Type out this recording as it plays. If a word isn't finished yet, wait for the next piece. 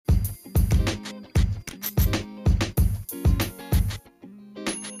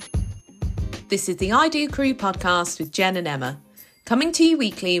This is the I Do Crew podcast with Jen and Emma, coming to you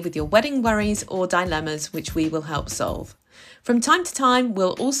weekly with your wedding worries or dilemmas which we will help solve. From time to time,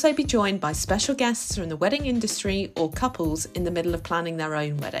 we'll also be joined by special guests from the wedding industry or couples in the middle of planning their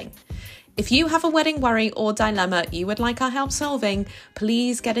own wedding. If you have a wedding worry or dilemma you would like our help solving,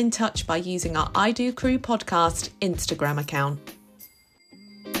 please get in touch by using our I Do Crew podcast Instagram account.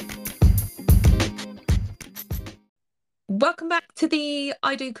 Welcome back to the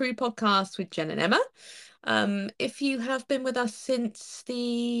I Do Crew podcast with Jen and Emma. If you have been with us since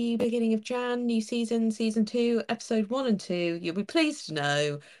the beginning of Jan, new season 2, episode 1 and 2, you'll be pleased to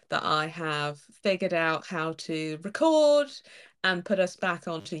know that I have figured out how to record and put us back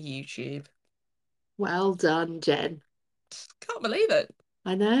onto YouTube. Well done, Jen. Can't believe it.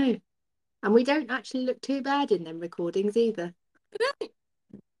 I know. And we don't actually look too bad in them recordings either. No,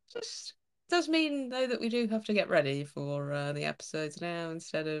 just does mean though that we do have to get ready for the episodes now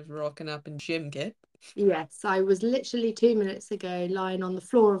instead of rocking up in gym kit. Yes, I was literally 2 minutes ago lying on the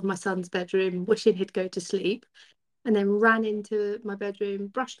floor of my son's bedroom, wishing he'd go to sleep, and then ran into my bedroom,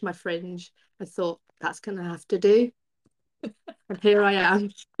 brushed my fringe, and thought, that's going to have to do. And here I am.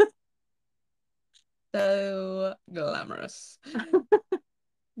 So glamorous.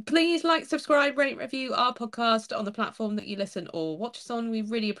 Please like, subscribe, rate, review our podcast on the platform that you listen or watch us on. We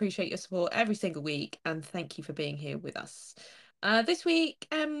really appreciate your support every single week, and thank you for being here with us. This week,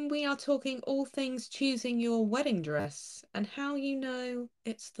 we are talking all things choosing your wedding dress and how you know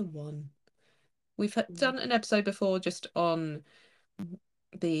it's the one. We've done an episode before just on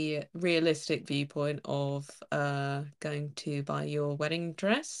the realistic viewpoint of going to buy your wedding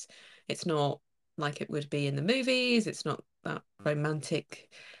dress. It's not like it would be in the movies. It's not that romantic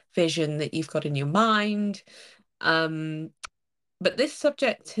vision that you've got in your mind. But this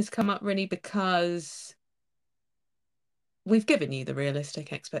subject has come up really because we've given you the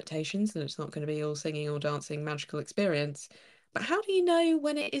realistic expectations that it's not going to be all singing or dancing magical experience. But how do you know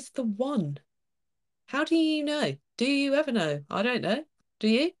when it is the one? How do you know? Do you ever know? I don't know. Do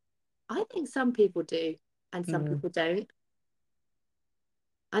you? I think some people do and some people don't.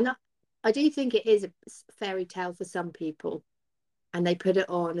 And I do think it is a fairy tale for some people. And they put it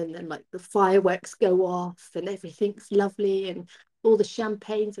on and then like the fireworks go off and everything's lovely and all the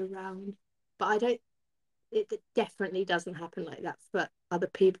champagne's around. But it definitely doesn't happen like that for other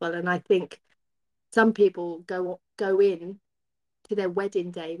people. And I think some people go in to their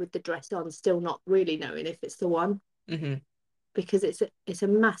wedding day with the dress on, still not really knowing if it's the one. Mm-hmm. Because it's a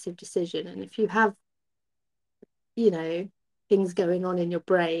massive decision. And if you have, things going on in your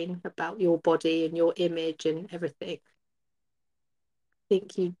brain about your body and your image and everything, I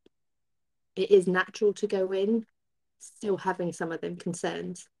think it is natural to go in still having some of them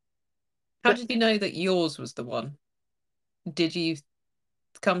concerns. How did you know that yours was the one? Did you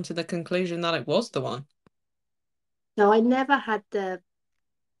come to the conclusion that it was the one? No, I never had the,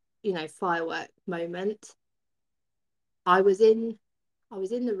 firework moment. I was in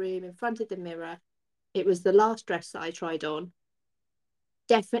the room in front of the mirror. It was the last dress that I tried on.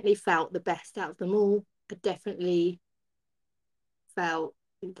 Definitely felt the best out of them all. I definitely felt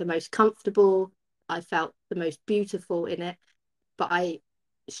the most comfortable. I felt the most beautiful in it. But I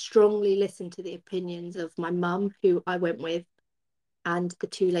strongly listened to the opinions of my mum, who I went with, and the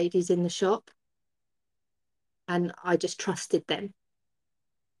two ladies in the shop. And I just trusted them.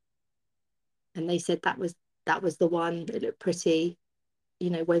 And they said that was the one. It looked pretty.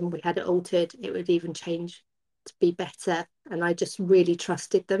 When we had it altered, it would even change to be better. And I just really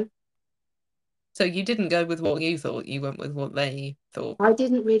trusted them. So you didn't go with what you thought, you went with what they thought. I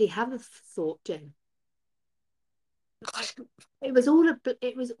didn't really have a thought, Jen. It was all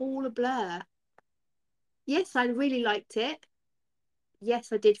a blur. Yes, I really liked it.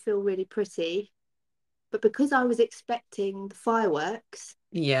 Yes, I did feel really pretty. But because I was expecting the fireworks,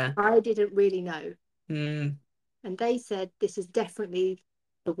 Yeah. I didn't really know. Mm. And they said, this is definitely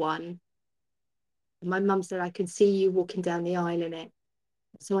the one. My mum said, I can see you walking down the aisle in it.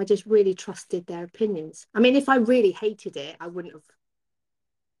 So I just really trusted their opinions. I mean, if I really hated it,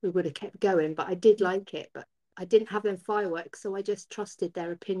 we would have kept going, but I did like it, but I didn't have them fireworks, so I just trusted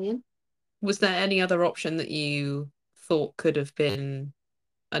their opinion. Was there any other option that you thought could have been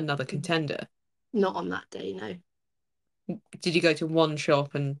another contender? Not on that day, no. Did you go to one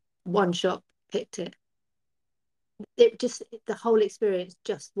shop and One shop, picked it. The whole experience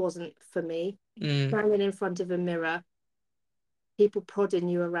just wasn't for me. Standing in front of a mirror, people prodding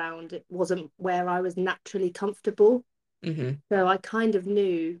you around, it wasn't where I was naturally comfortable. Mm-hmm. So I kind of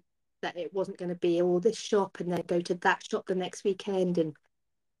knew that it wasn't going to be all this shop and then go to that shop the next weekend. And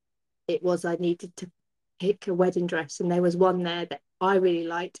I needed to pick a wedding dress, and there was one there that I really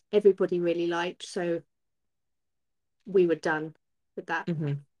liked, everybody really liked, so we were done with that.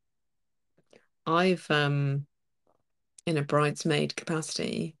 I've in a bridesmaid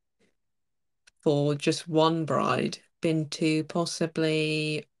capacity for just one bride been to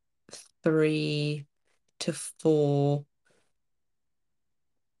possibly 3 to 4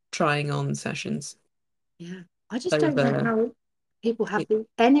 trying on sessions Yeah, I just don't know over. how people have the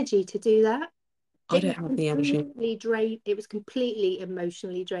energy to do that. I don't have the energy. It was completely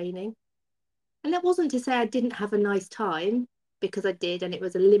emotionally draining. And that wasn't to say I didn't have a nice time, because I did, and it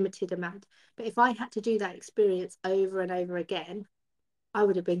was a limited amount. But if I had to do that experience over and over again, I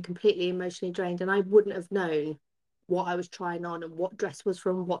would have been completely emotionally drained, and I wouldn't have known what I was trying on and what dress was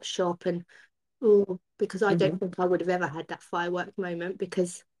from what shop. And oh, because I don't think I would have ever had that firework moment,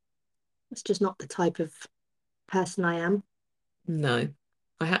 because it's just not the type of person I am. No,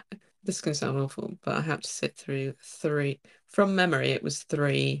 I had. This is going to sound awful, but I had to sit through 3. From memory, it was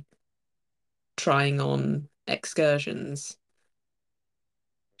 3 trying on excursions.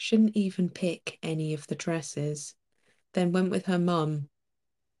 Shouldn't even pick any of the dresses. Then went with her mum,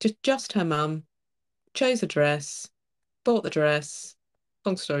 just her mum, chose a dress, bought the dress,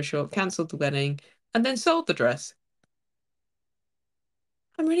 long story short, cancelled the wedding, and then sold the dress.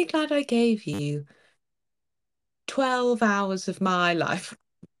 I'm really glad I gave you 12 hours of my life.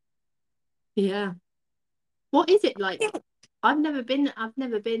 Yeah. What is it like? Yeah. I've never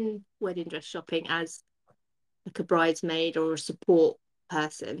been wedding dress shopping as like a bridesmaid or a support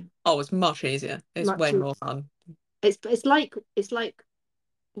person. Oh, it's much easier. It's way Much more fun. it's like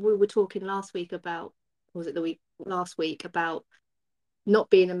we were talking last week about, was it the week last week, about not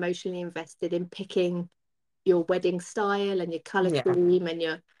being emotionally invested in picking your wedding style and your color Yeah. scheme and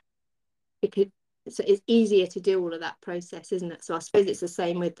your, because so it's easier to do all of that process, isn't it? So I suppose it's the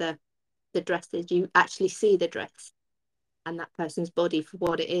same with the dresses. You actually see the dress and that person's body for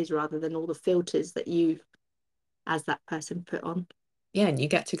what it is, rather than all the filters that you as that person put on. Yeah, and you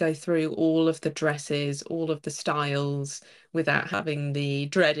get to go through all of the dresses, all of the styles without having the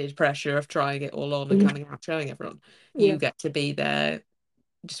dreaded pressure of trying it all on and Yeah. coming out showing everyone. Yeah. You get to be there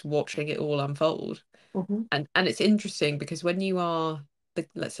just watching it all unfold. Mhm. And it's interesting because when you are the,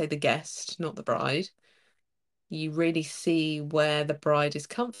 let's say, the guest, not the bride, you really see where the bride is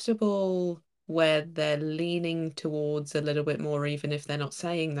comfortable, where they're leaning towards a little bit more, even if they're not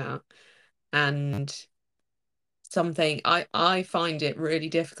saying that. And something I find it really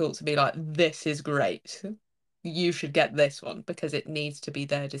difficult to be like, this is great. You should get this one because it needs to be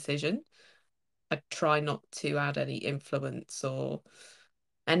their decision. I try not to add any influence or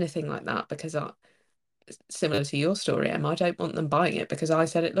anything like that because similar to your story, Em, I don't want them buying it because I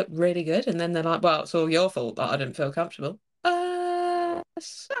said it looked really good, and then they're like, "Well, it's all your fault that I didn't feel comfortable."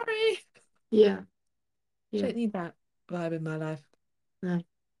 Sorry, Yeah. Yeah. don't need that vibe in my life. No.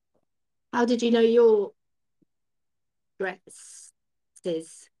 How did you know your dresses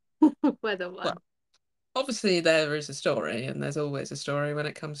were the Well, one? obviously there is a story, and there's always a story when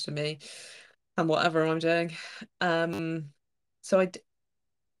it comes to me and whatever I'm doing. So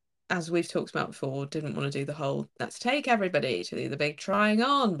as we've talked about before, didn't want to do the whole let's take everybody to do the big trying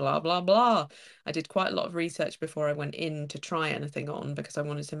on, blah, blah, blah. I did quite a lot of research before I went in to try anything on because I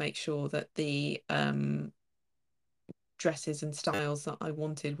wanted to make sure that the dresses and styles that I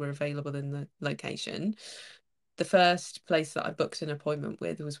wanted were available in the location. The first place that I booked an appointment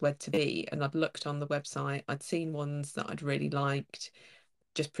with was Wed to Be, and I'd looked on the website, I'd seen ones that I'd really liked,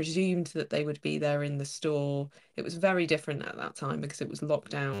 just presumed that they would be there in the store. It was very different at that time because it was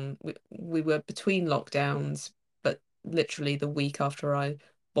lockdown. We were between lockdowns, but literally the week after I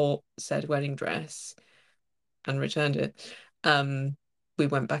bought said wedding dress and returned it, we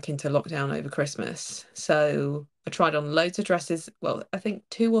went back into lockdown over Christmas. So I tried on loads of dresses. Well, I think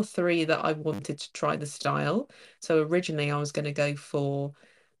 2 or 3 that I wanted to try the style. So originally I was going to go for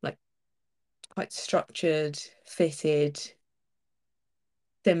like quite structured, fitted,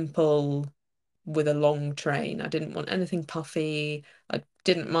 simple with a long train. I didn't want anything puffy. I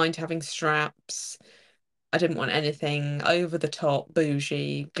didn't mind having straps. I didn't want anything over the top,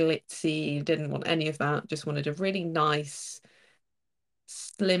 bougie, glitzy. Didn't want any of that. Just wanted a really nice,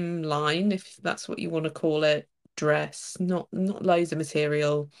 slim line, if that's what you want to call it, dress. Not loads of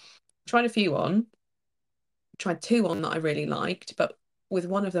material. Tried a few on. Tried 2 on that I really liked, but with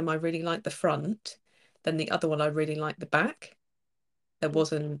one of them I really liked the front. Then the other one I really liked the back. There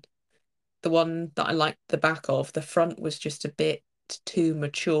wasn't the one that I liked the back of, the front was just a bit too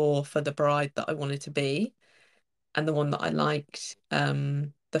mature for the bride that I wanted to be. And the one that I liked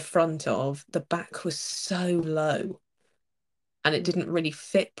the front of, the back was so low. and it didn't really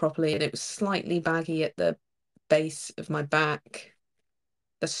fit properly, and it was slightly baggy at the base of my back.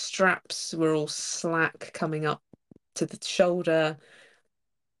 The straps were all slack coming up to the shoulder.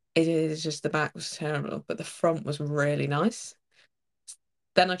 It is just, the back was terrible, but the front was really nice.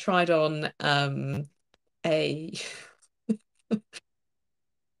 Then I tried on a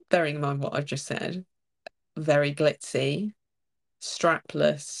bearing in mind what I've just said, very glitzy,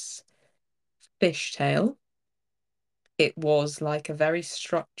 strapless fishtail. It was like a very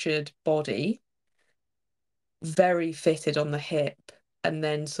structured body, very fitted on the hip, and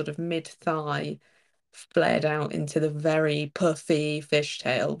then sort of mid-thigh flared out into the very puffy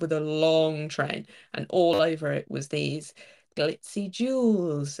fishtail with a long train, and all over it was these glitzy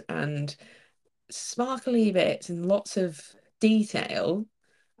jewels and sparkly bits and lots of detail.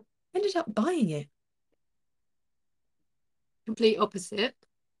 Ended up buying it. Complete opposite.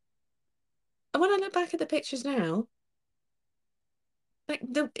 And when I look back at the pictures now, like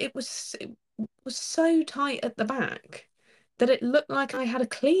it was so tight at the back that it looked like I had a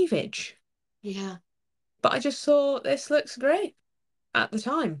cleavage. Yeah. But I just thought this looks great at the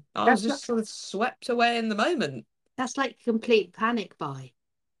time. I was That's like, just sort of swept away in the moment. that's like a complete panic buy.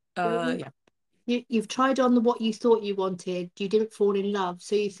 Yeah. You've tried on what you thought you wanted, you didn't fall in love,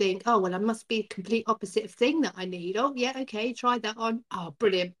 so you think, oh well, I must be a complete opposite of thing that I need. Oh yeah, okay, try that on. Oh,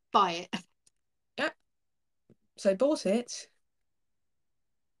 brilliant, buy it. Yeah. So bought it.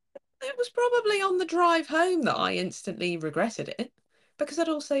 It was probably on the drive home that I instantly regretted it, because I'd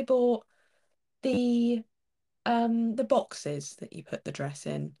also bought the boxes that you put the dress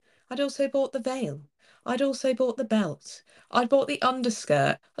in. I'd also bought the veil. I'd also bought the belt. I'd bought the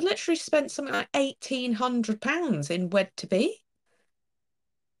underskirt. I literally spent something like £1,800 in Wed to Be.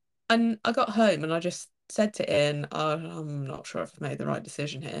 And I got home and I just said to Ian, oh, I'm not sure if I've made the right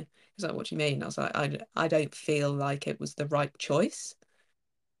decision here. He's like, what do you mean? I was like, I don't feel like it was the right choice. I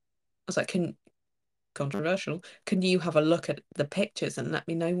was like, controversial. Can you have a look at the pictures and let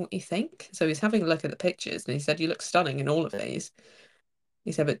me know what you think? So he's having a look at the pictures and he said, you look stunning in all of these.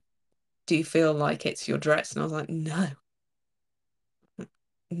 He said, but do you feel like it's your dress? And I was like, no,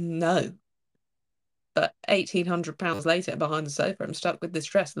 no. But £1,800 later, behind the sofa, I'm stuck with this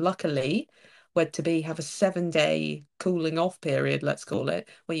dress. Luckily, Wed to Be have a 7-day cooling off period, let's call it,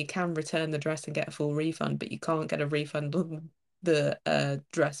 where you can return the dress and get a full refund, but you can't get a refund on the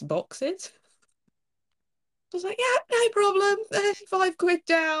dress boxes. I was like, yeah, no problem. £5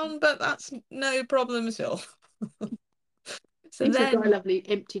 down, but that's no problem at all. So Seems like got a then, lovely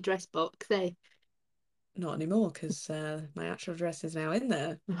empty dress box, eh? not anymore, because my actual dress is now in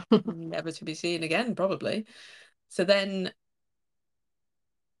there, never to be seen again, probably. So then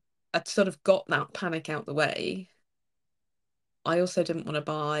I'd sort of got that panic out the way. I also didn't want to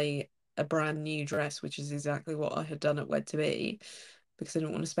buy a brand new dress, which is exactly what I had done at Wed to Be, because I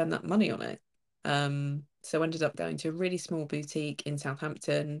didn't want to spend that money on it. So I ended up going to a really small boutique in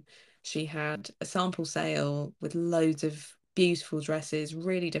Southampton. She had a sample sale with loads of beautiful dresses,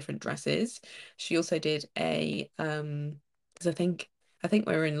 really different dresses. She also did because I think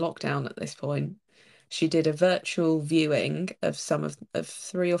we were in lockdown at this point. She did a virtual viewing of some of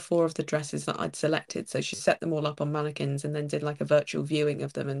 3 or 4 of the dresses that I'd selected. So she set them all up on mannequins and then did like a virtual viewing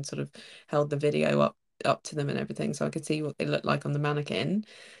of them and sort of held the video up to them and everything, so I could see what they looked like on the mannequin.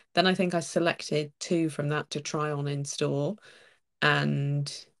 Then I think I selected 2 from that to try on in store,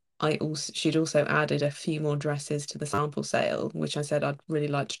 and she'd also added a few more dresses to the sample sale, which I said I'd really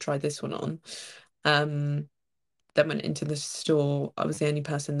like to try this one on. Then went into the store. I was the only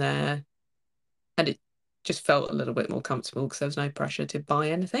person there, and it just felt a little bit more comfortable because there was no pressure to buy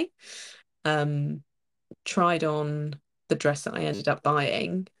anything. Um, Tried on the dress that I ended up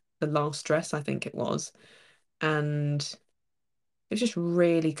buying, the last dress I think it was, and it was just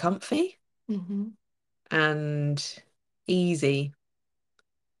really comfy Mm-hmm. and easy.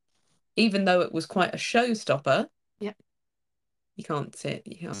 Even though it was quite a showstopper, Yep. you can't see it.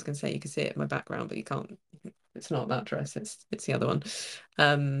 I was going to say you can see it in my background, but you can't. It's not that dress. It's the other one.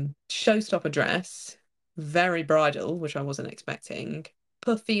 Showstopper dress, very bridal, which I wasn't expecting.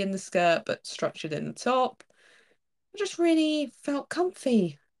 Puffy in the skirt, but structured in the top. I just really felt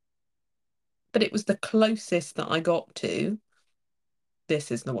comfy. But it was the closest that I got to this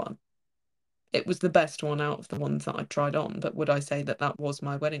is the one. It was the best one out of the ones that I tried on. But would I say that that was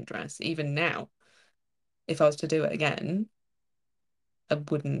my wedding dress? Even now, if I was to do it again, I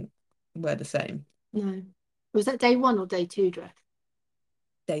wouldn't wear the same. No. Was that day one or day two dress?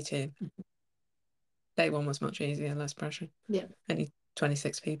 Day 2. Day 1 was much easier, less pressure. Yeah. Only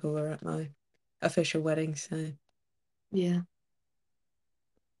 26 people were at my official wedding, so Yeah.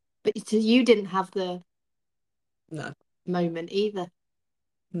 But so you didn't have the no. moment either.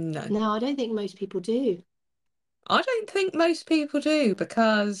 No. No, I don't think most people do. I don't think most people do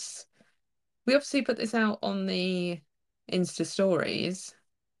because we obviously put this out on the Insta stories.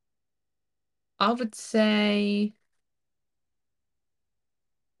 I would say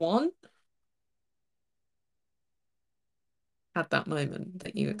one had that moment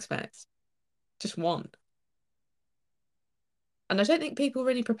that you Mm. expect. Just one. And I don't think people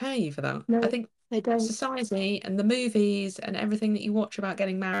really prepare you for that. I No, think they don't. society and the movies and everything that you watch about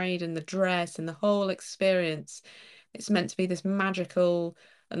getting married and the dress and the whole experience, it's meant to be this magical,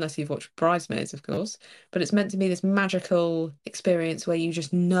 unless you've watched Bridesmaids, of course, but it's meant to be this magical experience where you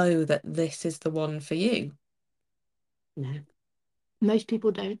just know that this is the one for you. No, most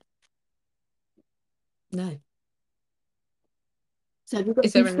people don't. No. So have you got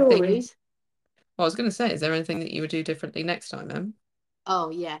Is some there anything, stories? well, I was going to say, is there anything that you would do differently next time, Em, Oh,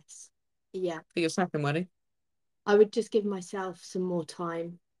 yes. Yeah. for your second wedding? I would just give myself some more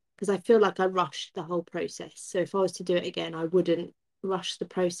time because I feel like I rushed the whole process. So if I was to do it again, I wouldn't rush the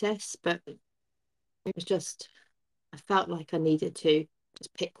process, but it was just, I felt like I needed to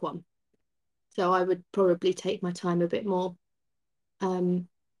just pick one. So I would probably take my time a bit more, um,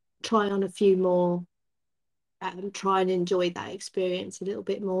 try on a few more, try and enjoy that experience a little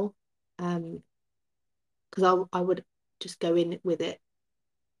bit more. Because I would just go in with it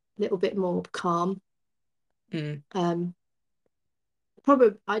a little bit more calm. Mm, Um,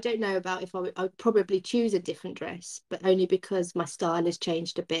 Probably, I don't know about if I would probably choose a different dress, but only because my style has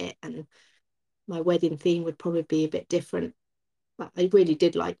changed a bit and my wedding theme would probably be a bit different. But I really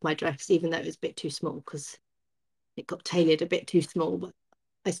did like my dress, even though it was a bit too small because it got tailored a bit too small. But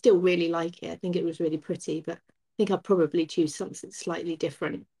I still really like it. I think it was really pretty, but I think I'd probably choose something slightly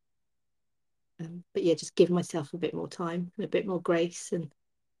different. But yeah, just give myself a bit more time and a bit more grace. And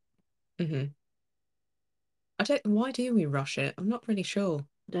hmm I don't, why do we rush it? I'm not really sure.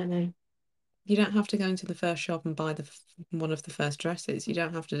 I don't know. You don't have to go into the first shop and buy one of the first dresses. You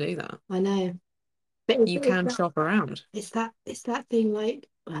don't have to do that. I know, but You can shop around. it's that thing like,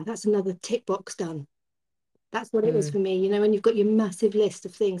 well, that's another tick box done. That's what it is Mm, for me. You know, when you've got your massive list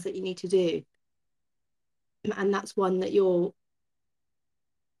of things that you need to do, and that's one that you're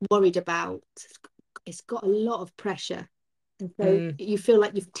worried about, it's got a lot of pressure. And so mm, you feel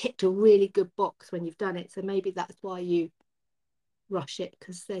like you've ticked a really good box when you've done it. So maybe that's why you rush it,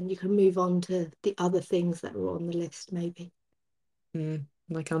 because then you can move on to the other things that were on the list, maybe.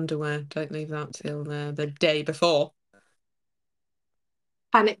 like underwear. Don't leave that till the day before.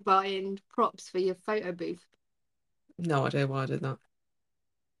 Panic buying props for your photo booth. No idea why I did that.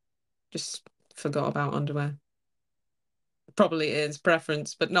 Just forgot about underwear. Probably is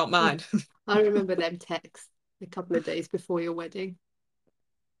preference, but not Oh, mine. I remember them texts a couple of days before your wedding.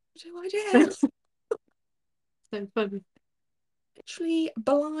 What do I do? So funny. Literally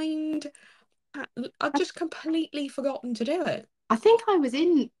blind. I've just completely forgotten to do it. I think I was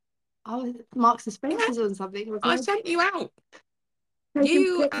Marks and Yeah, Spencer's or something, wasn't I I? sent you out. Taking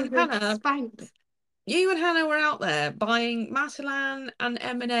You pictures and of Hannah, Spanx. you and Hannah were out there buying Matalan and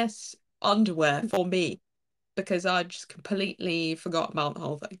M&S underwear for me because I just completely forgot about the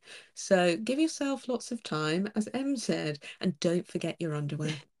whole thing. So give yourself lots of time, as Em said, and don't forget your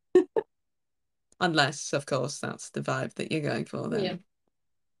underwear. Unless, of course, that's the vibe that you're going for, Yeah. then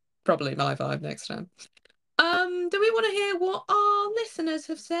probably my vibe next time. Do we want to hear what our listeners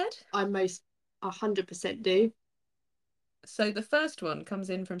have said? I most 100% do. So the first one comes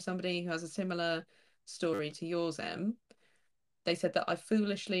in from somebody who has a similar story to yours, Em. They said that I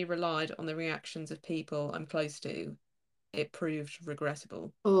foolishly relied on the reactions of people I'm close to. It proved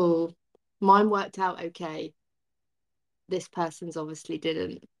regrettable. Oh, mine worked out okay. This person's obviously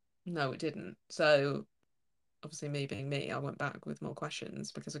didn't. No, it didn't. So obviously, me being me, I went back with more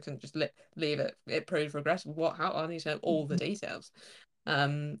questions because I couldn't just leave it. It proved regrettable. What? How? I need to know all the details.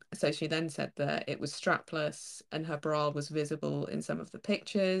 So she then said that it was strapless and her bra was visible in some of the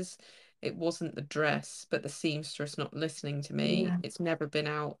pictures. It wasn't the dress, but the seamstress not listening to me. Yeah. It's never been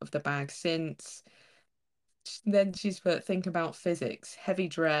out of the bag since. Then she's put, think about physics, heavy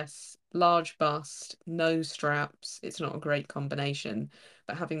dress, large bust, no straps. It's not a great combination,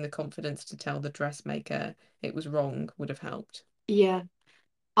 but having the confidence to tell the dressmaker it was wrong would have helped. Yeah.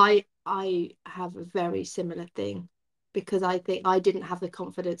 I have a very similar thing because I think I didn't have the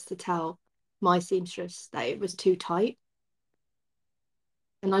confidence to tell my seamstress that it was too tight.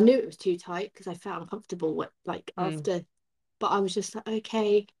 And I knew it was too tight because I felt uncomfortable like Mm, after, but I was just like,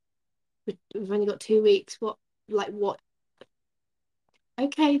 okay, we've only got 2 weeks. What?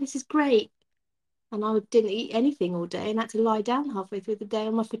 Okay, this is great. And I didn't eat anything all day and had to lie down halfway through the day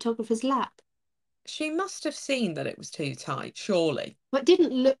on my photographer's lap. She must have seen that it was too tight, surely. But it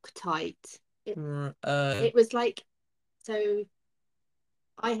didn't look tight. Uh, It was like, so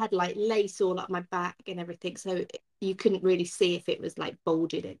I had like lace all up my back and everything, so you couldn't really see if it was like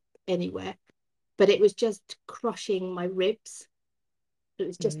bulging it anywhere. But it was just crushing my ribs. It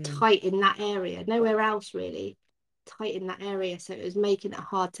was just mm. tight in that area, nowhere else really. Tight in that area, so it was making it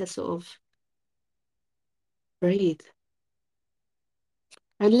hard to sort of breathe.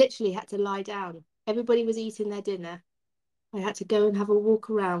 I literally had to lie down. Everybody was eating their dinner. I had to go and have a walk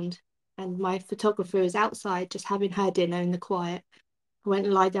around, and my photographer was outside just having her dinner in the quiet. I went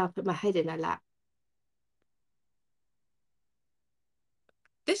and lied down, put my head in her lap.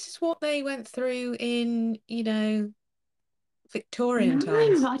 This is what they went through in, I Victorian know,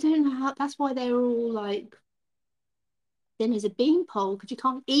 times. I don't know how. That's why they were all like thin as a beanpole because you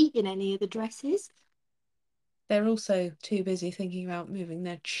can't eat in any of the dresses. They're also too busy thinking about moving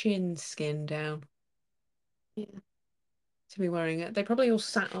their chin skin down Yeah, to be wearing it. They probably all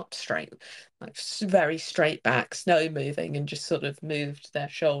sat up straight, like very straight backs, no moving, and just sort of moved their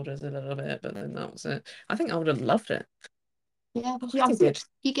shoulders a little bit, but then that was it. I think I would have loved it. yeah, I yeah. like I a think good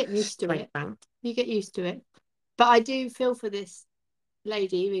you get used to straight it. back. You get used to it. But I do feel for this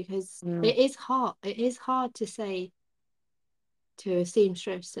lady because Mm, it is hard. It is hard to say to a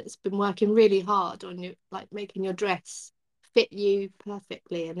seamstress that's been working really hard on you, like making your dress fit you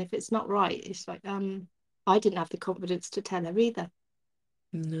perfectly. And if it's not right, it's like, I didn't have the confidence to tell her either.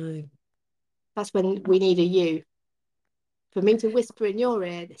 no. That's when we need a you. For me to whisper in your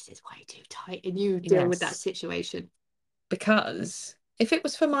ear, this is way too tight, and you deal with that Yes. situation. Because if it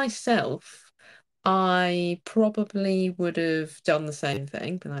was for myself, I probably would have done the same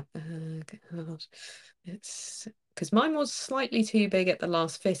thing. Be like, God, it's because mine was slightly too big at the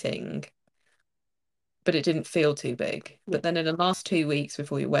last fitting, but it didn't feel too big. Yeah. But then in the last 2 weeks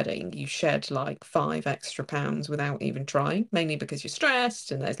before your wedding, you shed like 5 extra pounds without even trying, mainly because you're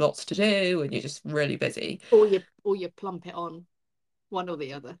stressed and there's lots to do and you're just really busy. Or you plump it on, one or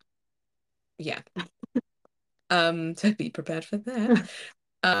the other. Yeah. So be prepared for that.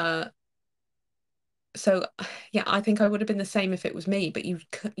 Uh, so yeah, I think I would have been the same if it was me, but you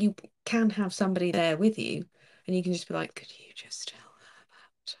can have somebody there with you and you can just be like, could you just tell her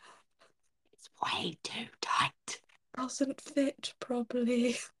that It's way too tight. doesn't fit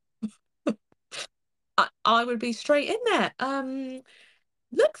properly? I would be straight in there.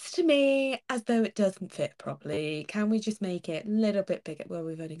 Looks to me as though it doesn't fit properly. Can we just make it a little bit bigger? Well,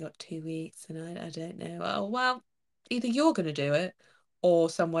 we've only got 2 weeks and I don't know. Oh, well, either you're going to do it or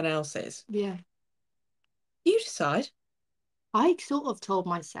someone else is. Yeah. You decide. I sort of told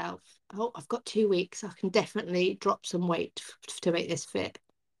myself, oh, I've got 2 weeks. I can definitely drop some weight to make this fit.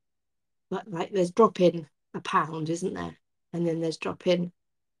 But like, there's dropping a pound, isn't there? And then there's dropping.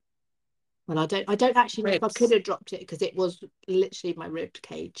 Well, I don't actually know if I could Ribs. have dropped it because it was literally my ribbed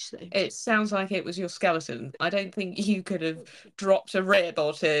cage. So It sounds like it was your skeleton. I don't think you could have dropped a rib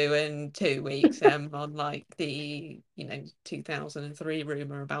or two in 2 weeks, on like the, 2003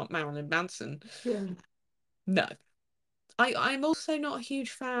 rumor about Marilyn Manson. yeah, No. I'm also not a huge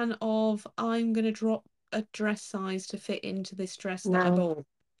fan of I'm gonna drop a dress size to fit into this dress that I no, bought.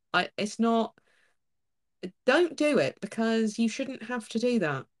 It's not, don't do it because you shouldn't have to do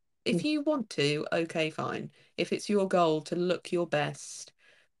that. If you want to, okay, fine. If it's your goal to look your best,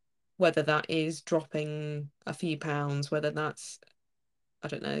 whether that is dropping a few pounds, whether that's, I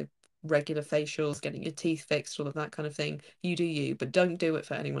don't know, regular facials, getting your teeth fixed, all of that kind of thing, you do you, but don't do it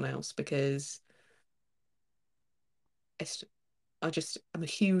for anyone else because it's I'm a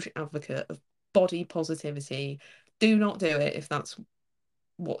huge advocate of body positivity. Do not do it if that's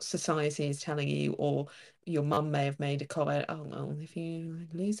what society is telling you, or your mum may have made a comment, oh, well, if you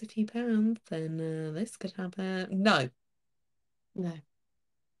lose a few pounds, then this could happen. No. no.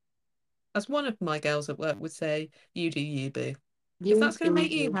 As one of my girls at work would say, you do you, boo. If You that's going to do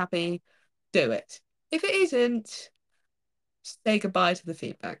make you you. happy, do it. If it isn't, say goodbye to the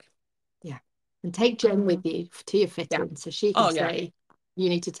feedback. Yeah. And take Jen with Um, you to your yeah. fitting so she can Oh, yeah. say, you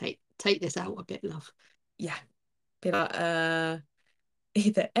need to take this out a bit, love. Yeah. Be like,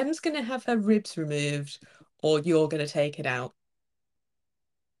 either Em's going to have her ribs removed or you're going to take it out.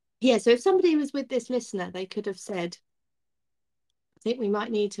 Yeah, so if somebody was with this listener, they could have said, I think we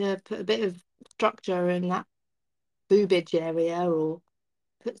might need to put a bit of structure in that boobage area or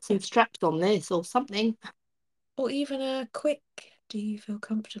put Yeah. some straps on this or something. Or even a quick, do you feel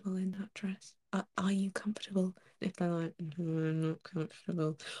comfortable in that dress? Are you comfortable? If they're like, "Mm, I'm not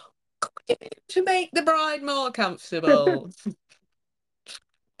comfortable. To make the bride more comfortable.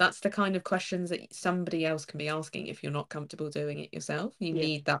 That's the kind of questions that somebody else can be asking if you're not comfortable doing it yourself. You Yeah,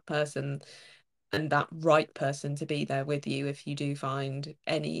 need that person. and that right person to be there with you if you do find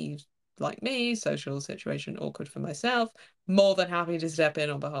any, like me, social situation awkward for myself. More than happy to step in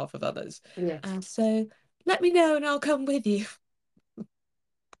on behalf of others. Yes. So let me know and I'll come with you.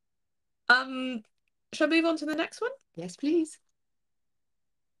 Shall I move on to the next one? Yes, please.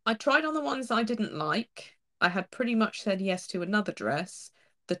 I tried on the ones I didn't like. I had pretty much said yes to another dress,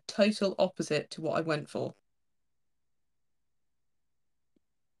 the total opposite to what I went for.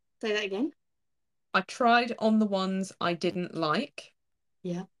 Say that again. I tried on the ones I didn't like.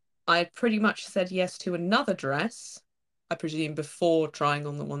 Yeah. I pretty much said yes to another dress, I presume before trying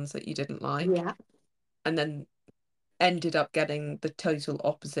on the ones that you didn't like, Yeah. and then ended up getting the total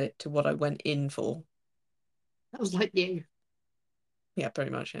opposite to what I went in for. That was like you. Yeah,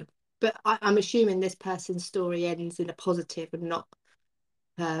 pretty much, yeah. But I'm assuming this person's story ends in a positive and not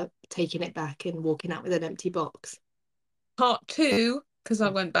taking it back and walking out with an empty box. Part two, because I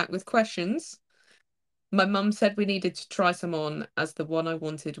went back with questions. My mum said we needed to try some on, as the one I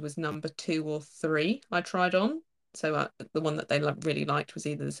wanted was number 2 or 3 I tried on. So the one that they really liked was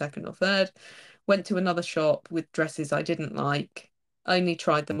either the second or third. Went to another shop with dresses I didn't like. Only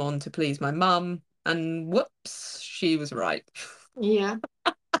tried them on to please my mum. And whoops, she was right. Yeah.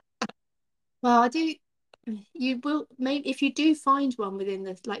 Well, I do. You will, maybe if you do find one within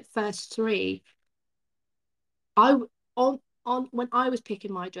the like first three. On when I was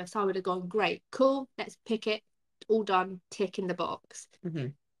picking my dress, I would have gone, great, cool, let's pick it, all done, tick in the box. Mm-hmm.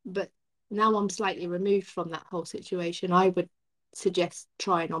 But now I'm slightly removed from that whole situation. I would suggest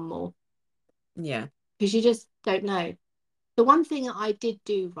trying on more Yeah. because you just don't know. The one thing that I did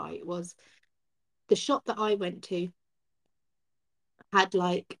do right was the shop that I went to had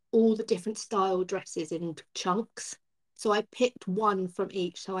like all the different style dresses in chunks. So I picked one from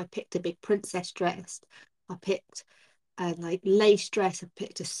each. So I picked a big princess dress. I picked a like lace dress. I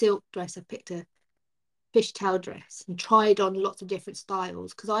picked a silk dress. I picked a fishtail dress and tried on lots of different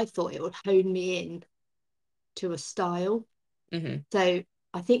styles because I thought it would hone me in to a style. Mm-hmm. So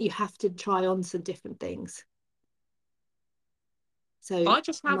I think you have to try on some different things. So I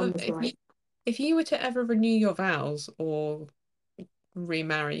just have mum was right. if you were to ever renew your vows or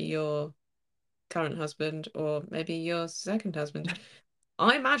remarry your current husband or maybe your second husband,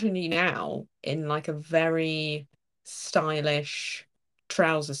 I imagine you now in like a very stylish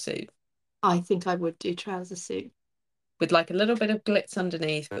trouser suit I think I would do trouser suit. with like a little bit of glitz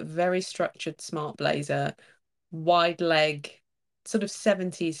underneath, but very structured smart blazer, wide leg, sort of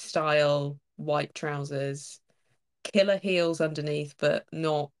 70s style white trousers, killer heels underneath, but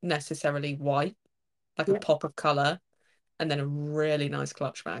not necessarily white, like a Yeah. pop of color, and then a really nice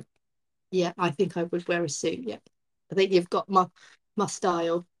clutch bag. Yeah, I think I would wear a suit. Yeah. I think you've got my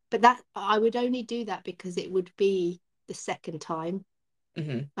style. But that I would only do that because it would be the second time.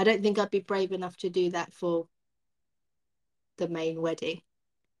 Hmm. I don't think I'd be brave enough to do that for the main wedding.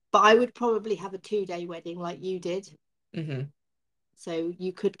 But I would probably have a 2-day wedding like you did. Hmm. So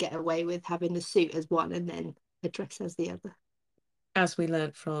you could get away with having the suit as one and then a dress as the other. As we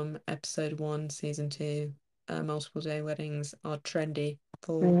learnt from episode 1, season 2, multiple day weddings are trendy They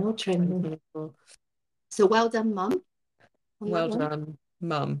for are trendy. 2024. So well done, mum, on that Well one. done,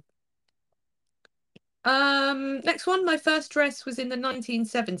 mum. Next one, my first dress was in the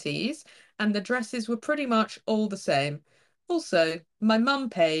 1970s, and the dresses were pretty much all the same. Also, my mum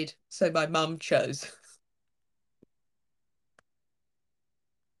paid, so my mum chose.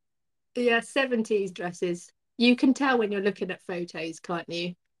 Yeah, 70s dresses. You can tell when you're looking at photos, can't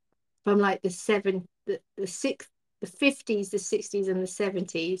you? From like the 50s, the 60s, and the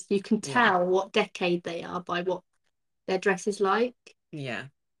 70s. You can Yeah. tell what decade they are by what their dress is like. Yeah.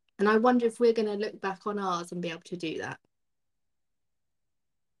 And I wonder if we're going to look back on ours and be able to do that.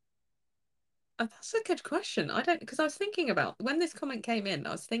 That's a good question. I don't, because I was thinking about when this comment came in,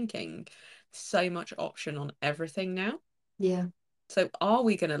 I was thinking so much option on everything now. Yeah. So are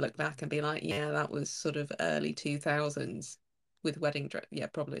we going to look back and be like, yeah, that was sort of early 2000s with wedding dress? Yeah,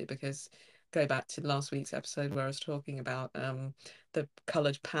 probably, because go back to last week's episode where I was talking about the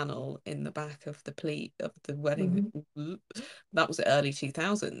coloured panel in the back of the pleat of the wedding. Mhm. That was early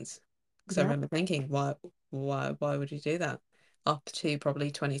 2000s. Because I Yeah. remember thinking, why would you do that? Up to probably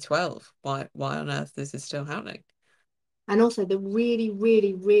 2012. Why on earth is this still happening? And also the really,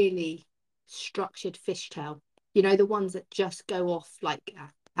 really, really structured fishtail. You know, the ones that just go off like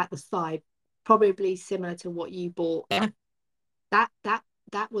at the side, probably similar to what you bought. Yeah.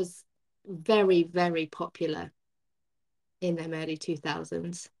 That was very, very popular in them early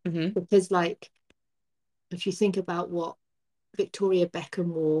 2000s. Hmm. Because like if you think about what Victoria Beckham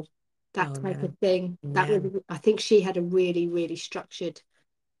wore, that Oh type yeah. of thing, that Yeah. was I think she had a really, really structured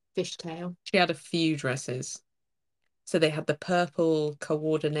fishtail. She had a few dresses. So they had the purple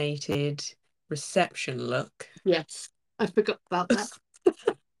coordinated reception look. Yes, I forgot about that.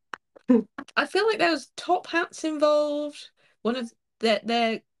 I feel like there was top hats involved. One of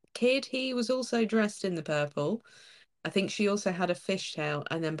their kid, he was also dressed in the purple. I think she also had a fishtail,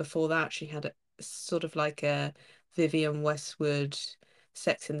 and then before that, she had a sort of like a Vivienne Westwood,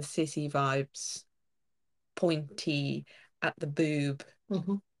 Sex and the City vibes, pointy at the boob.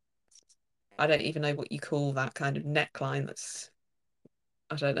 Mm-hmm. I don't even know what you call that kind of neckline.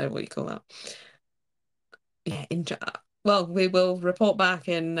 I don't know what you call that. Yeah, well, we will report back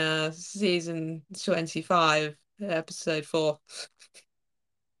in season 25, episode 4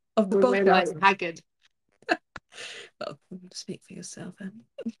 of the We're like podcast. haggard. Well, speak for yourself then.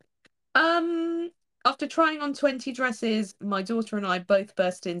 Um, After trying on 20 dresses, my daughter and I both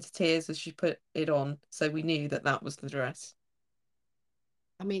burst into tears as she put it on, so we knew that that was the dress.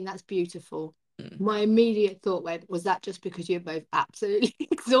 I mean, that's beautiful. Mm. My immediate thought was that just because you're both absolutely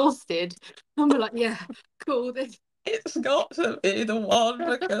exhausted? And we're like, yeah, cool. This It's got to be the one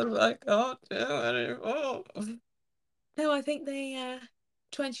because I can't do anymore. No, I think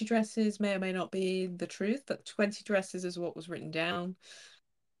 20 dresses may or may not be the truth, but 20 dresses is what was written down.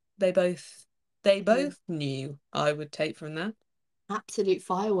 They both knew I would take from that. absolute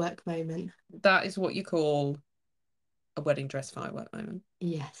firework moment. That is what you call a wedding dress firework moment.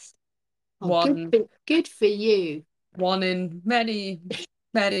 Yes. Oh, One good for you. one in many,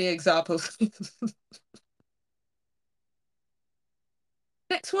 many examples.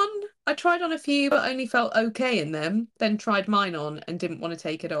 Next one, I tried on a few but only felt okay in them, then tried mine on and didn't want to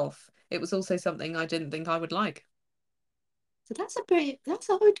take it off. It was also something I didn't think I would like. So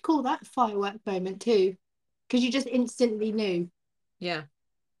I would call that a firework moment too. Because you just instantly knew. Yeah.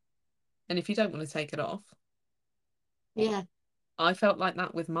 And if you don't want to take it off, Yeah. I felt like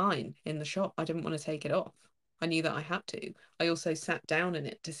that with mine in the shop. I didn't want to take it off. I knew that I had to. I also sat down in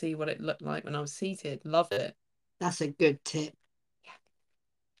it to see what it looked like when I was seated. Loved it. That's a good tip.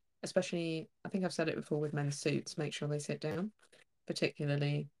 Especially, I think I've said it before with men's suits, make sure they sit down,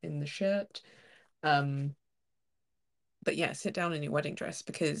 particularly in the shirt. But yeah, sit down in your wedding dress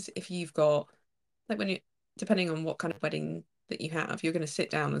because if you've got, like when you, depending on what kind of wedding that you have, you're going to sit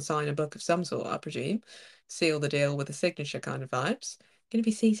down and sign a book of some sort, I presume, seal the deal with a signature kind of vibes. You're going to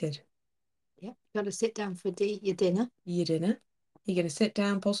be seated. Yep. Got to sit down for your dinner. Your dinner. You're going to sit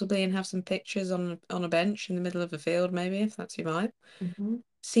down possibly and have some pictures on a bench in the middle of a field, maybe, if that's your vibe. Mm-hmm.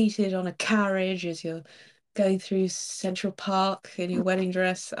 Seated on a carriage as you're going through Central Park in your wedding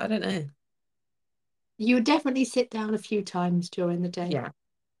dress. I don't know. You would definitely sit down a few times during the day. Yeah.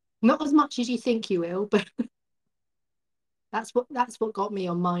 Not as much as you think you will, but that's what got me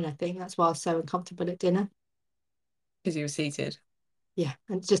on mine, I think. That's why I was so uncomfortable at dinner. Because you were seated. Yeah,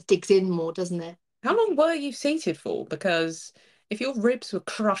 and it just digs in more, doesn't it? How long were you seated for? Because if your ribs were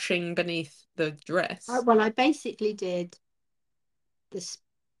crushing beneath the dress. Well, I basically did the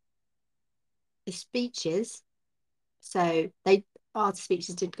speeches. So our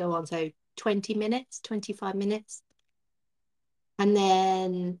speeches did go on, so 20 minutes, 25 minutes. And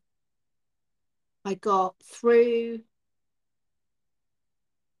then I got through.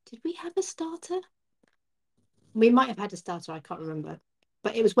 Did we have a starter? We might have had a starter, I can't remember.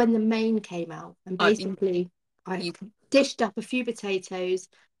 But it was when the main came out. And basically, I dished up a few potatoes,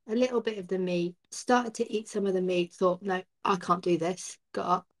 a little bit of the meat, started to eat some of the meat, thought, no, I can't do this. Got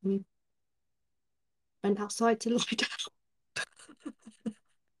up and went outside to lie down.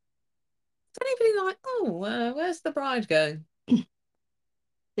 Anybody like, oh, where's the bride going?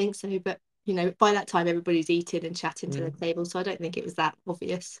 Think so, but by that time everybody's eating and chatting to the table, so I don't think it was that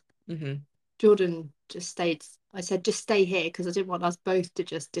obvious. Jordan just stayed. I said just stay here because I didn't want us both to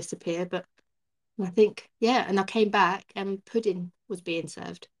just disappear, but I think and I came back and pudding was being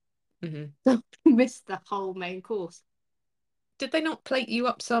served. So I missed the whole main course. Did they not plate you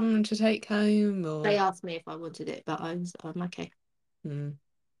up some to take home, or they asked me if I wanted it, but I'm okay.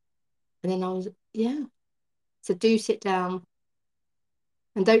 And then I was so do sit down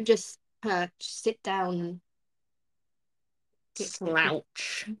and don't just perch, sit down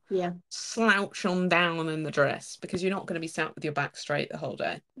and slouch on down in the dress, because you're not going to be sat with your back straight the whole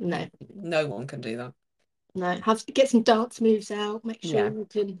day. No one can do that. No, have to get some dance moves out, make sure you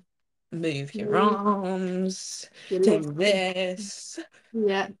can move your arms, your do legs. this,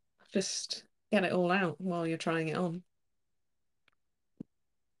 Yeah, just get it all out while you're trying it on.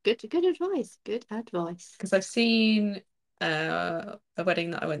 Good advice. Good advice. Because I've seen a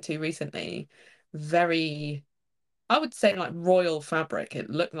wedding that I went to recently, very, I would say, like royal fabric. It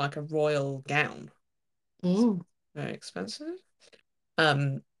looked like a royal gown. Mm. Very expensive.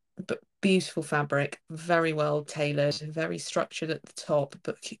 but beautiful fabric, very well tailored, very structured at the top,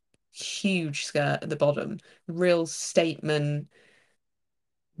 but huge skirt at the bottom. Real statement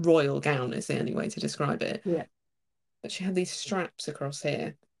royal gown is the only way to describe it. Yeah. But she had these straps across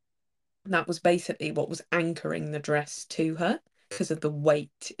here. And that was basically what was anchoring the dress to her because of the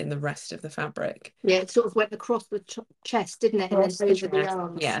weight in the rest of the fabric. Yeah, it sort of went across the chest, didn't it? And then Across the over the chest.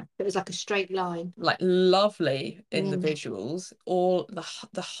 arms. Yeah. It was like a straight line. Like lovely in the Mm. visuals. All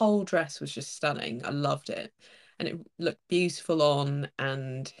the whole dress was just stunning. I loved it. And it looked beautiful on,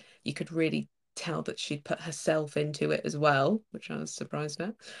 and you could really tell that she'd put herself into it as well, which I was surprised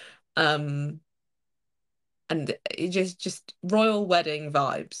at. And it just royal wedding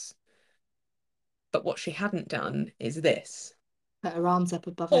vibes. But what she hadn't done is this, Put her arms up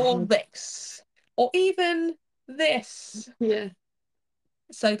above her or head. this, or even this. Yeah.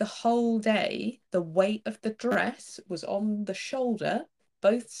 So the whole day, the weight of the dress was on the shoulder,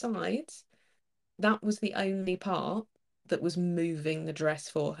 both sides. That was the only part that was moving the dress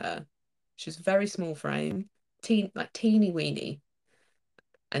for her. She was very small frame, like teeny weeny.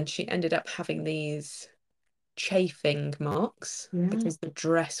 And she ended up having these chafing marks Yeah. because the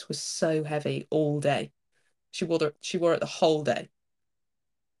dress was so heavy all day. She wore it the whole day.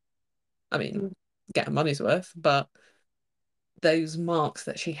 I mean, get her money's worth, but those marks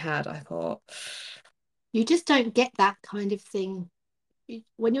that she had, I thought, You just don't get that kind of thing.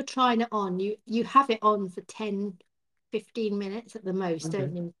 When you're trying it on, you have it on for 10, 15 minutes at the most,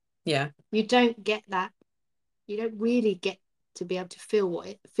 don't you? yeah, You don't get that. You don't really get to be able to feel what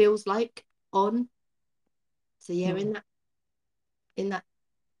it feels like on. So yeah, in that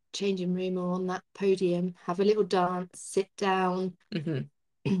changing room or on that podium, have a little dance, sit down,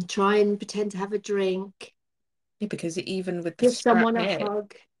 try and pretend to have a drink. yeah, because even with the Give strap someone a here,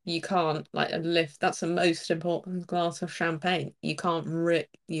 hug. you can't like lift. That's the most important glass of champagne. You can't rip.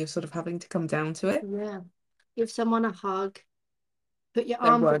 You're sort of having to come down to it. Yeah. Give someone a hug. Put your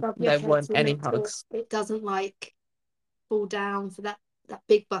There arms weren't above your there head weren't to any make sure hugs. it doesn't like fall down for that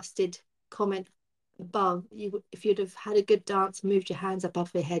big busted comment above. If you'd have had a good dance and moved your hands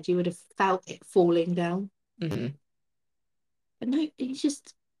above your head, you would have felt it falling down. But no, you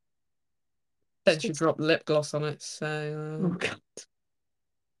just Then she dropped lip gloss on it, so oh God.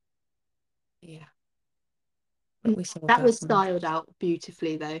 yeah. But we saw That was styled out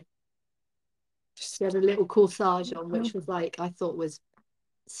beautifully though. She had a little corsage on, which was like I thought was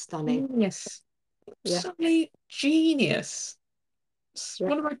stunning. Yes. Yeah. Absolutely genius. It's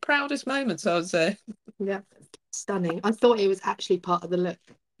one of my proudest moments, I would say. Yeah. Stunning. I thought it was actually part of the look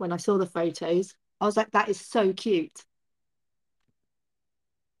when I saw the photos. I was like, that is so cute.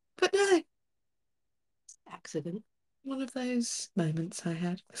 But no, Accident. one of those moments I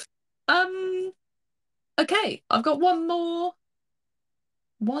had. Okay, I've got one more.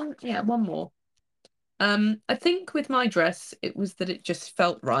 One more. I think with my dress, it was that it just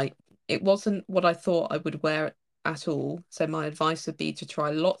felt right. It wasn't what I thought I would wear at all. So my advice would be to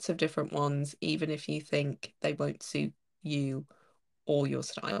try lots of different ones, even if you think they won't suit you or your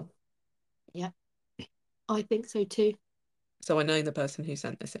style. Yeah, I think so too. So I know the person who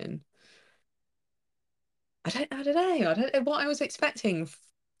sent this in. I don't know. I don't know what I was expecting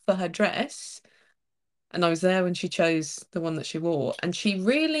for her dress. And I was there when she chose the one that she wore, and she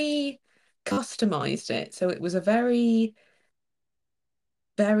really customized it. So it was a very,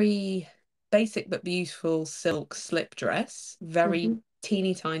 very basic but beautiful silk slip dress, very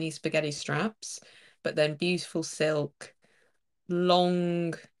teeny tiny spaghetti straps, but then beautiful silk,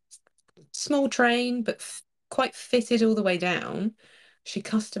 long, small train, but quite fitted all the way down. She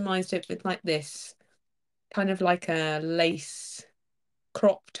customized it with like this kind of like a lace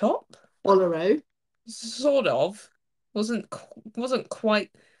crop top. Bolero. Sort of. Wasn't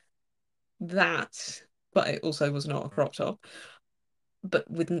quite that, but it also was not a crop top. But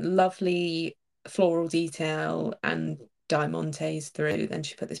with lovely floral detail and diamantes through. Then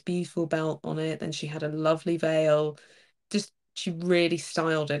she put this beautiful belt on it. Then she had a lovely veil. Just she really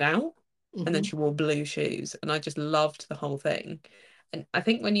styled it out. And then she wore blue shoes. And I just loved the whole thing. And I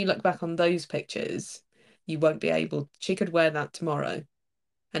think when you look back on those pictures, you won't be able, she could wear that tomorrow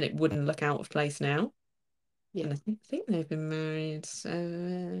and it wouldn't look out of place now. Yeah. And I think they've been married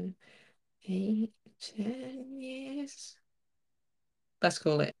 8, 10 years. Let's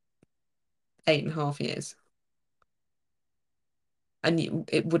call it 8.5 years. And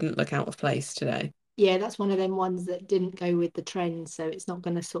it wouldn't look out of place today. Yeah, that's one of them ones that didn't go with the trend, so it's not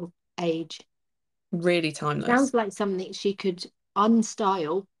going to sort of age. Really timeless. Sounds like something she could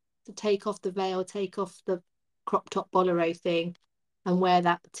unstyle, to take off the veil, take off the crop top bolero thing, and wear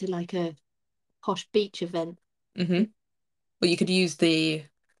that to like a posh beach event. Well, you could use the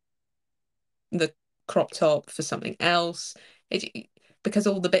the crop top for something else. Because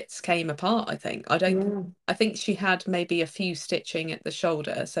all the bits came apart, I think. Yeah. I think she had maybe a few stitching at the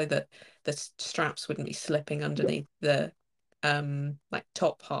shoulder so that the straps wouldn't be slipping underneath the like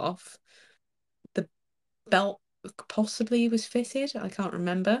top half. The belt possibly was fitted, I can't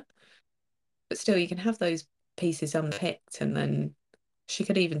remember. But still, you can have those pieces unpicked, and then she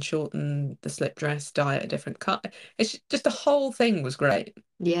could even shorten the slip dress, dye it a different cut. It's just the whole thing was great.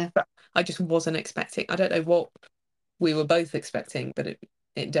 Yeah. But I just wasn't expecting. I don't know what we were both expecting, but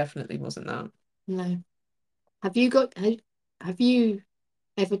it definitely wasn't that. No. Have you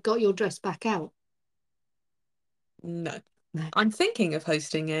ever got your dress back out? No. No. I'm thinking of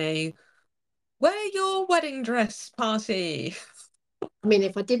hosting a wear your wedding dress party. I mean,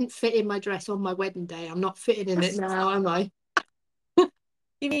 if I didn't fit in my dress on my wedding day, I'm not fitting in it now, am I?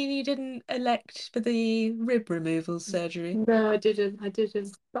 You mean you didn't elect for the rib removal surgery? No, I didn't. I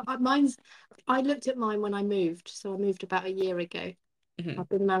didn't. But I looked at mine when I moved. So I moved about a year ago. Mhm. I've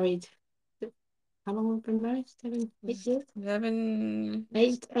been married. How long have I been married? 8 years? 7.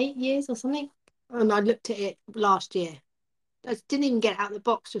 8 years or something. And I looked at it last year. I didn't even get out of the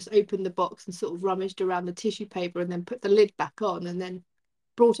box, just opened the box and sort of rummaged around the tissue paper and then put the lid back on and then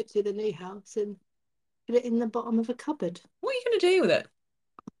brought it to the new house and put it in the bottom of a cupboard. What are you going to do with it?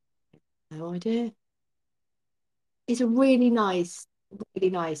 No idea. It's a really nice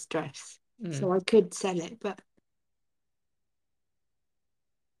dress. Mm. So I could sell it, but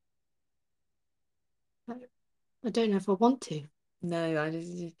I don't know if I want to. No,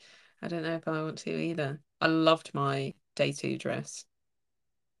 I don't know if I want to either. I loved my day two dress.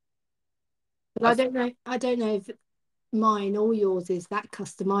 But I I don't know if mine or yours is that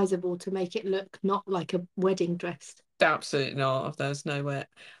customizable to make it look not like a wedding dress. absolutely not. There's nowhere.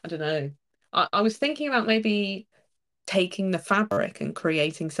 I don't know. I was thinking about maybe taking the fabric and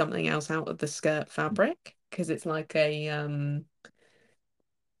creating something else out of the skirt fabric because it's like a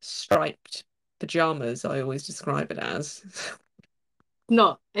striped pajamas. I always describe it as.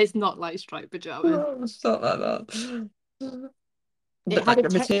 It's not like striped pajamas. Oh, it's not like that. It But had like a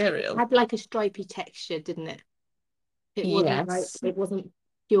the material. had like a stripy texture, didn't it? Yes. It wasn't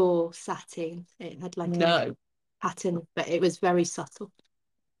pure satin. It had like a No. pattern, but it was very subtle.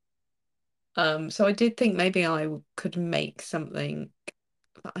 So I did think maybe I could make something.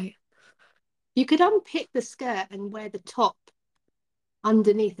 But You could unpick the skirt and wear the top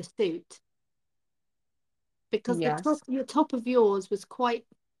underneath a suit because yes. your top of yours was quite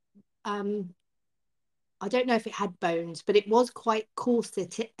um I don't know if it had bones, but it was quite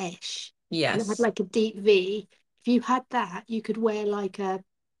corset-ish. And it had Yes. like a deep V. If you had that, you could wear like a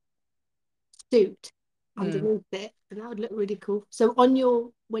suit Mm, underneath it, and that would look really cool. So on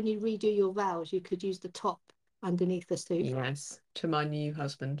your when you redo your vows, you could use the top underneath the suit. yes. To my new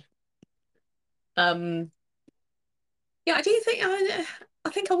husband. Um, yeah, I do think I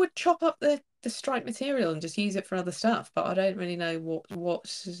think I would chop up the stripe material and just use it for other stuff, but I don't really know what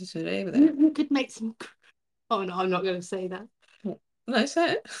to do with it. You could make some. Oh no, I'm not going to say that. No,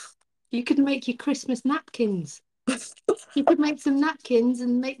 so You could make your Christmas napkins. You could make some napkins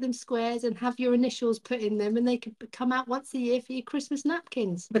and make them squares and have your initials put in them, and they could come out once a year for your Christmas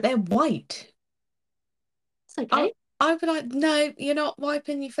napkins. but they're white. It's I okay. I'd be like, no, you're not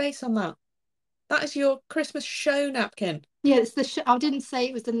wiping your face on that. That is your Christmas show napkin. Yeah, it's I didn't say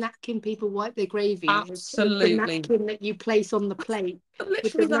it was the napkin people wipe their gravy with. It's the Absolutely. napkin that you place on the plate with the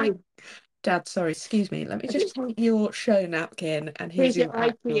Literally like, nice. Dad, sorry, excuse me. Let me just take your show napkin and here's Here's your your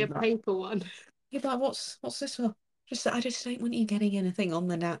actual IKEA napkin. paper one. You're like, what's this for? I just don't want you getting anything on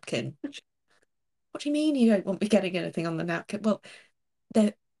the napkin. What do you mean you don't want me getting anything on the napkin? Well,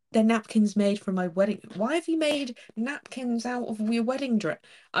 they're they're napkins made for my wedding. Why have you made napkins out of your wedding dress?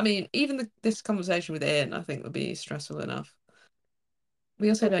 I mean, even this conversation with Ian, I think would be stressful enough. We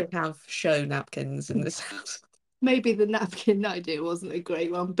also Okay. don't have show napkins in this house. Maybe the napkin idea wasn't a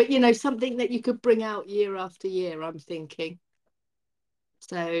great one, but something that you could bring out year after year, I'm thinking.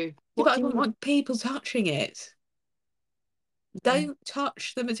 So, Yeah, but what I do wouldn't you want people touching it. Don't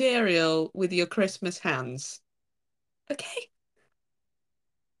touch the material with your Christmas hands. Okay?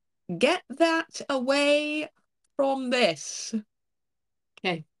 Get that away from this.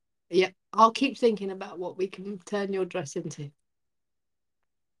 Okay. Yeah, I'll keep thinking about what we can turn your dress into.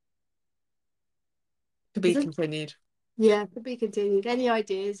 To be continued. Yeah, to be continued. Any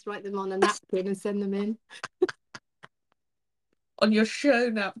ideas, write them on a napkin and send them in. On your show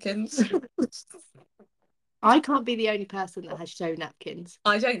napkins. I can't be the only person that has show napkins.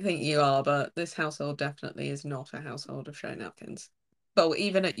 I don't think you are, but this household definitely is not a household of show napkins. But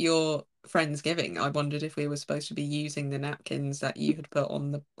even at your Friendsgiving, I wondered if we were supposed to be using the napkins that you had put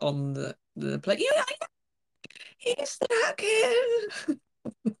on the the plate. Yeah, here's the napkin.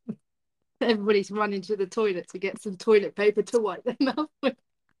 Everybody's running to the toilet to get some toilet paper to wipe their mouth with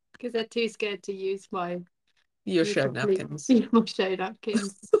because they're too scared to use Your show napkins. Your show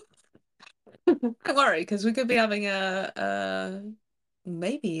napkins. Don't worry, because we could be having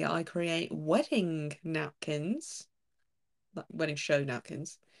maybe I create wedding napkins, like wedding show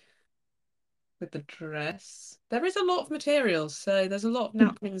napkins with the dress. There is a lot of materials, so there's a lot of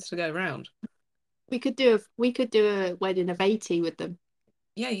napkins to go around. We could do a wedding of 80 with them.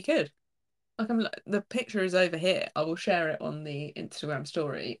 Yeah, you could. The picture is over here. I will share it on the Instagram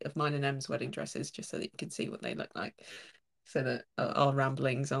story of mine and Em's wedding dresses, just so that you can see what they look like, so that our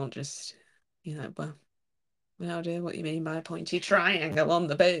ramblings aren't just, well, no idea what you mean by a pointy triangle on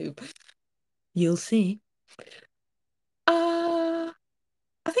the boob. You'll see. I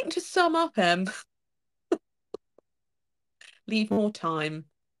think to sum up, leave more time.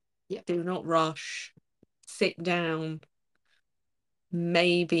 Yeah. Do not rush. Sit down.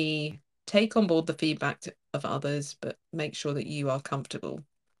 Maybe take on board the feedback of others, but make sure that you are comfortable.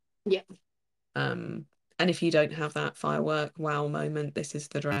 Yeah. And if you don't have that firework wow moment, this is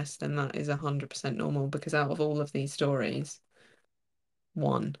the dress, then that is 100% normal, because out of all of these stories,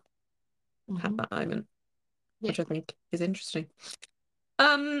 one had that moment, which I think is interesting.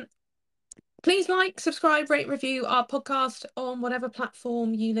 Please like, subscribe, rate, review our podcast on whatever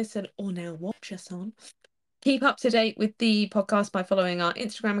platform you listen or now watch us on. Keep up to date with the podcast by following our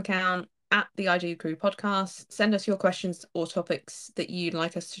Instagram account at the I Do Crew Podcast. Send us your questions or topics that you'd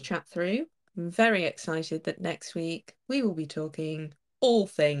like us to chat through. I'm very excited that next week we will be talking all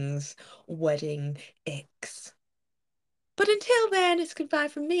things wedding icks. But until then, it's goodbye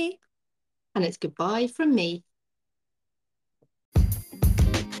from me. And it's goodbye from me.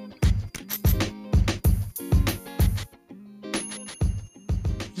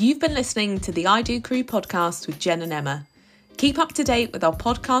 You've been listening to the I Do Crew podcast with Jen and Emma. Keep up to date with our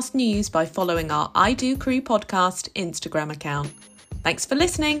podcast news by following our I Do Crew podcast Instagram account. Thanks for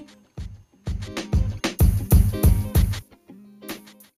listening.